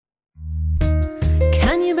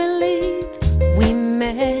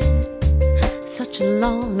such a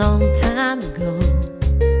long, long time ago.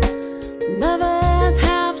 Lovers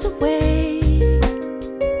have to wait,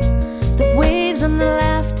 the waves and the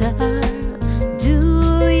laughter.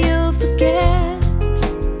 Do you forget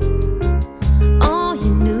all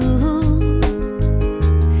you knew?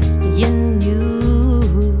 You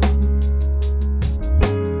knew.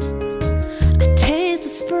 I taste the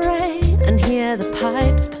spray and hear the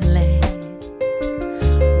pipes play.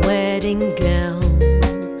 Wedding gown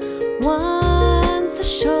once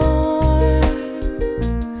ashore,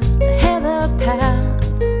 the heather path,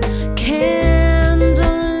 candlelight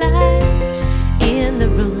in the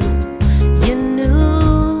room. You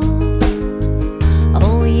knew,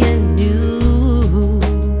 oh you knew.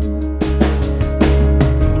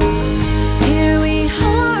 Here we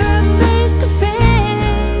are face to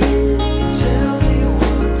face. Tell me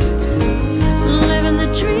what to do. Living the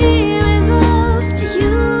dream is up to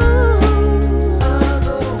you. I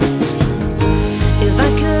know it's true. If I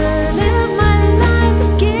could live my life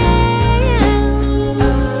again,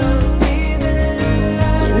 I'll be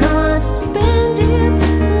there. you know I'd spend it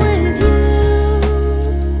with you.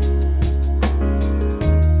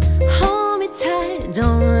 Hold me tight,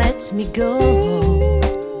 don't let me go.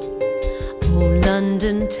 Oh,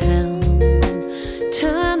 London town,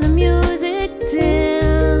 turn the music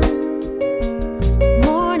down.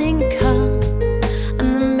 Morning comes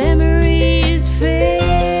and the memories fade.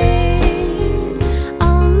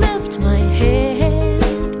 I'll lift my head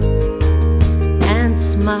and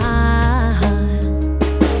smile.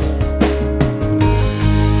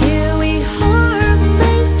 Here we are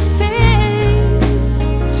face to face.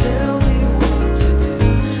 Tell me what to do.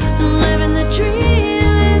 Living the dream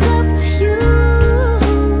is up to you.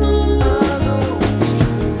 I know it's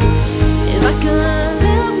true. If I could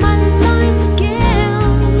live my life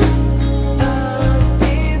again, I'll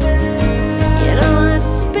be there. you know I'd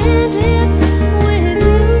spend it with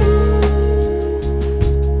you.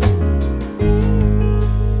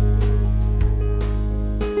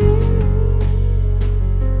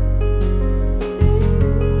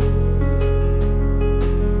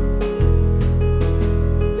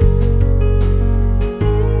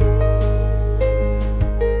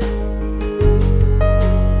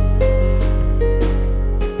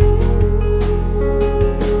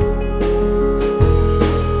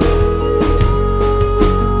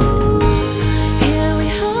 Here we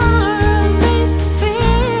are face to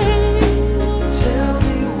face. Tell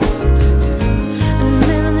me what to do. And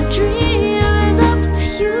living the dream is up to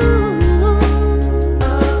you. I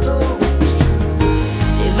know it's true.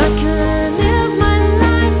 If I could live my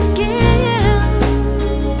life again,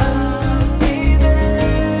 I'll be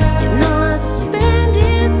there. you know I'd spend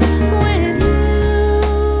it with you.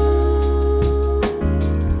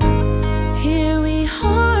 Here we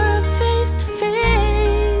are face to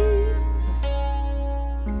face.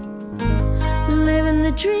 Living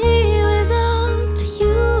the dream is up to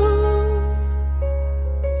you.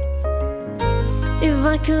 If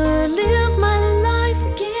I could live